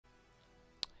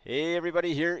Hey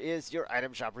everybody, here is your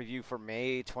item shop review for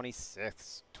May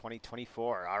 26th,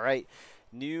 2024. All right,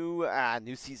 new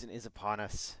season is upon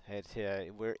us.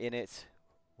 We're in it.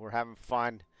 We're having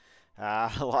fun.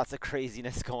 Lots of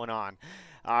craziness going on.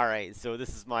 All right, so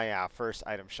this is my first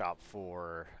item shop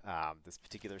for this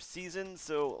particular season.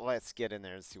 So let's get in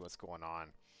there and see what's going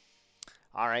on.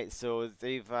 All right, so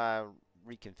they've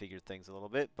reconfigured things a little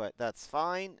bit, but that's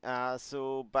fine.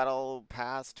 So Battle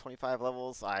Pass 25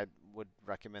 levels, I would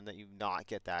recommend that you not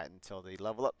get that until the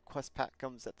level up quest pack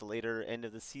comes at the later end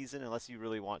of the season, unless you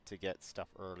really want to get stuff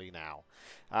early now.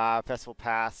 Festival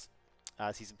Pass,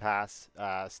 Season Pass,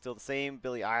 still the same.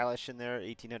 Billie Eilish in there,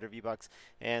 1,800 V-Bucks,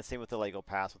 and same with the Lego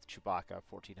Pass with Chewbacca,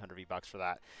 1,400 V-Bucks for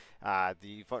that.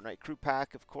 The Fortnite Crew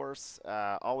Pack, of course,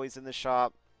 always in the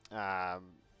shop.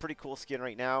 Pretty cool skin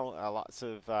right now. Lots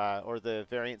of, or the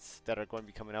variants that are going to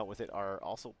be coming out with it are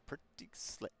also pretty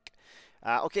slick.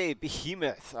 Okay,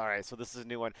 Behemoth. All right, so this is a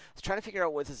new one. I was trying to figure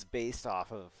out what this is based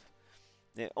off of.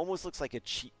 It almost looks like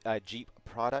a Jeep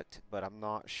product, but I'm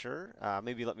not sure.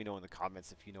 Maybe let me know in the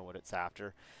comments if you know what it's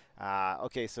after.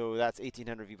 Okay, so that's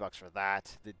 1,800 V-Bucks for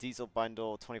that. The Diesel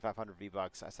Bundle, 2,500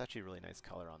 V-Bucks. That's actually a really nice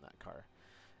color on that car.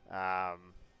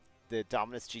 The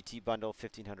Dominus GT Bundle,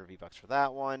 1,500 V-Bucks for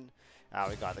that one.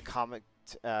 We got the Comet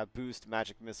Boost,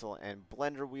 Magic Missile, and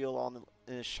Blender Wheel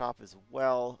in the shop as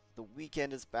well. The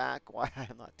Weekend is back. Why?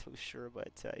 I'm not too sure,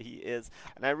 but he is.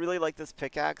 And I really like this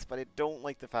pickaxe, but I don't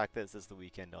like the fact that it says The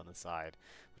Weekend on the side,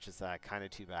 which is kind of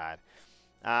too bad.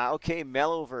 Okay,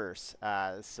 Melloverse.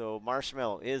 So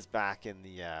Marshmallow is back in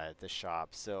the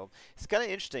shop. So it's kind of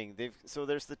interesting. So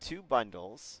there's the two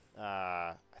bundles.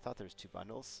 I thought there was two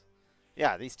bundles.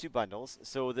 Yeah, these two bundles.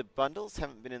 So the bundles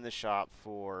haven't been in the shop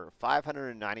for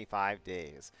 595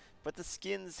 days, but the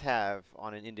skins have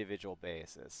on an individual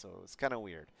basis. So it's kind of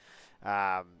weird.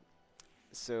 Um,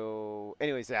 so,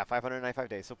 anyways, yeah, 595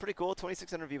 days. So pretty cool.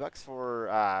 2,600 V-Bucks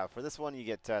for this one. You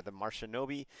get the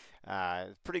Marshanobi.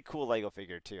 Pretty cool Lego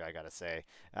figure too, I gotta say.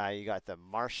 You got the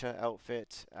Marsha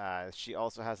outfit. She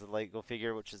also has a Lego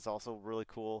figure, which is also really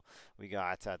cool. We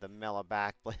got the MELLO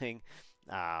back bling.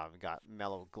 We've got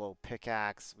MELLO Glow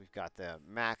Pickaxe. We've got the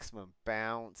Maximum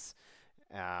Bounce,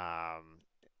 the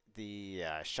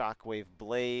Shockwave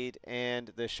Blade, and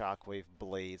the Shockwave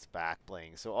Blaze back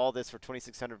bling. So all this for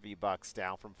 2,600 V-Bucks,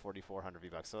 down from 4,400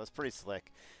 V-Bucks. So that's pretty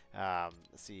slick. Let's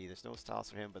see, there's no styles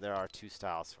for him, but there are two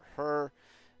styles for her.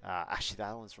 Actually,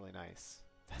 that one's really nice.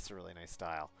 That's a really nice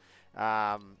style.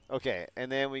 Okay,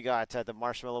 and then we got the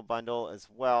Marshmallow bundle as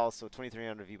well. So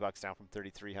 2,300 V-Bucks down from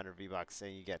 3,300 V-Bucks.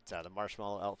 And you get the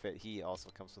Marshmallow outfit. He also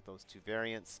comes with those two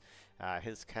variants.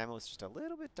 His camo is just a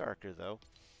little bit darker though.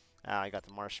 I got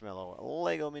the Marshmallow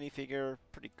Lego minifigure.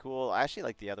 Pretty cool. I actually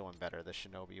like the other one better, the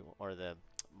Shinobi or the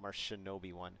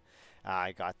Marshanobi one.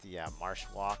 I got the Marsh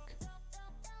Walk.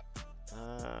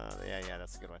 Yeah,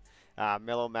 that's a good one.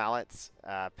 MELLO Mallets,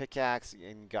 Pickaxe,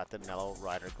 and got the MELLO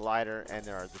Rider Glider, and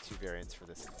there are the two variants for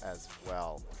this as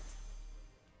well.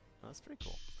 Oh, that's pretty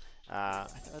cool. Are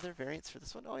there variants for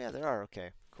this one? Oh yeah, there are.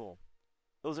 Okay, cool.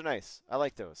 Those are nice. I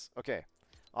like those. Okay,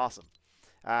 awesome.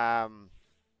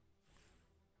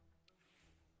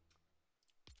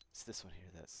 It's this one here.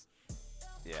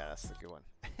 Yeah, that's the good one.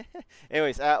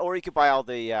 Anyways, or you could buy all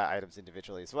the items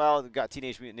individually as well. We've got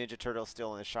Teenage Mutant Ninja Turtles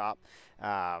still in the shop.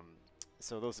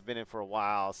 So those have been in for a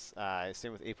while.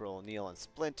 Same with April O'Neil and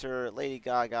Splinter. Lady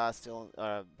Gaga still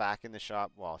back in the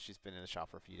shop. Well, she's been in the shop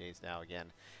for a few days now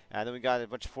again. And then we got a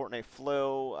bunch of Fortnite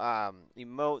Flow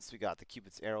emotes. We got the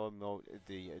Cupid's Arrow emote,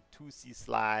 the Tootsie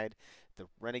Slide, the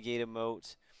Renegade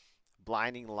emote,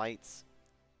 Blinding Lights,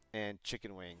 and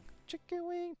Chicken Wing. Chicken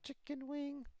Wing, Chicken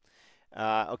Wing.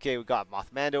 Okay, we got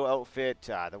Mothmando outfit,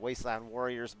 the Wasteland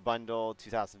Warriors bundle,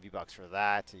 2,000 V-Bucks for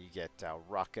that. You get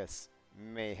Ruckus,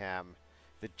 Mayhem,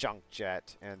 the Junk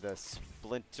Jet, and the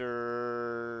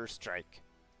Splinter Strike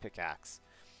pickaxe.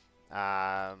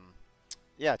 Yeah,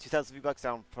 2,000 V-Bucks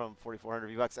down from 4,400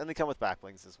 V-Bucks, and they come with back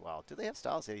blings as well. Do they have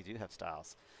styles? Yeah, they do have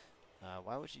styles.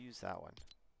 Why would you use that one?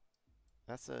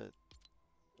 That's a...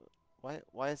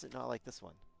 Why is it not like this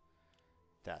one?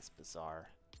 That's bizarre.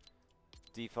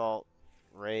 Default,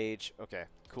 Rage. Okay,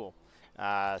 cool.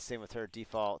 Same with her,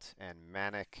 Default and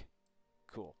Manic.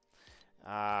 Cool.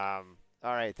 All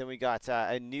right, then we got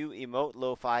a new emote,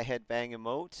 Lo-Fi Headbang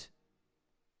emote.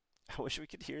 I wish we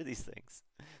could hear these things.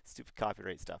 Stupid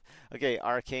copyright stuff. Okay,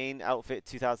 Arcane outfit,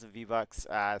 2,000 V-Bucks.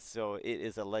 So it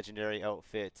is a legendary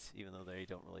outfit, even though they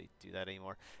don't really do that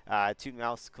anymore. Toon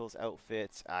Mousicles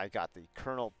outfit. I got the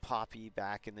Colonel Poppy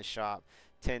back in the shop.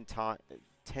 10 Toon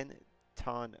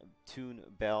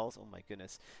Bells. Oh my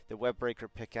goodness. The Webbreaker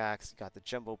pickaxe. Got the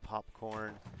Jumbo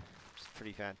Popcorn. which is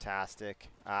pretty fantastic.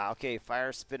 Okay,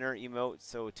 fire spinner emote.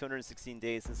 So 216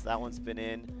 days since that one's been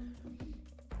in.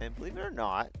 And believe it or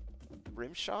not,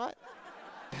 rim shot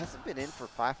hasn't been in for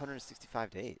 565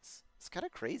 days. It's kind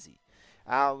of crazy.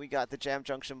 We got the Jam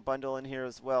Junction bundle in here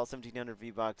as well, 1,700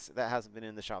 V-Bucks. That hasn't been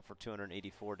in the shop for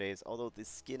 284 days, although the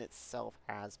skin itself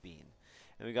has been.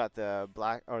 And we got the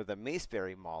the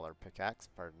Maceberry Mauler pickaxe,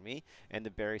 pardon me, and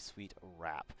the Berry Sweet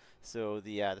wrap. So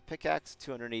the pickaxe,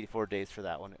 284 days for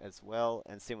that one as well,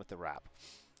 and same with the wrap.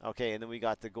 Okay, and then we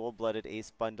got the Gold-Blooded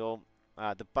Ace bundle.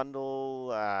 The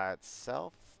bundle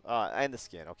itself, and the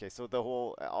skin. Okay, so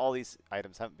all these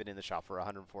items haven't been in the shop for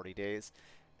 140 days.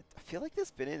 I feel like this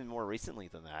has been in more recently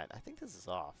than that. I think this is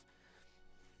off.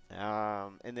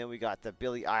 And then we got the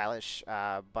Billie Eilish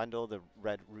bundle, the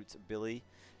Red Roots Billie,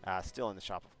 still in the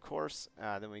shop, of course.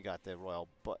 Then we got the Royal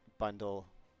bundle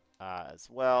as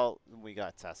well. We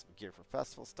got some gear for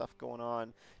festival stuff going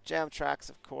on. Jam tracks,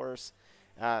 of course.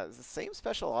 The same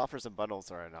special offers and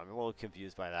bundles are in. I'm a little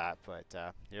confused by that,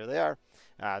 but here they are.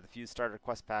 The Fuse Starter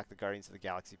Quest Pack, the Guardians of the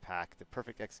Galaxy Pack, the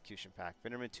Perfect Execution Pack,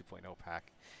 Vinderman 2.0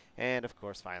 Pack, and of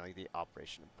course, finally, the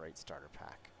Operation Bright Starter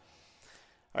Pack.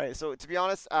 All right, so to be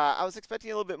honest, I was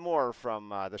expecting a little bit more from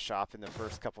the shop in the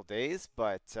first couple days,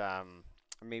 but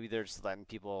maybe they're just letting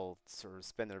people sort of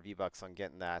spend their V-Bucks on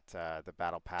getting that the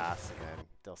Battle Pass, and then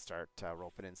they'll start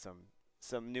roping in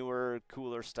some newer,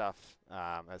 cooler stuff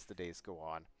as the days go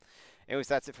on. Anyways,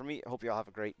 that's it for me. Hope you all have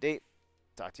a great day.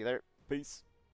 Talk to you later. Peace.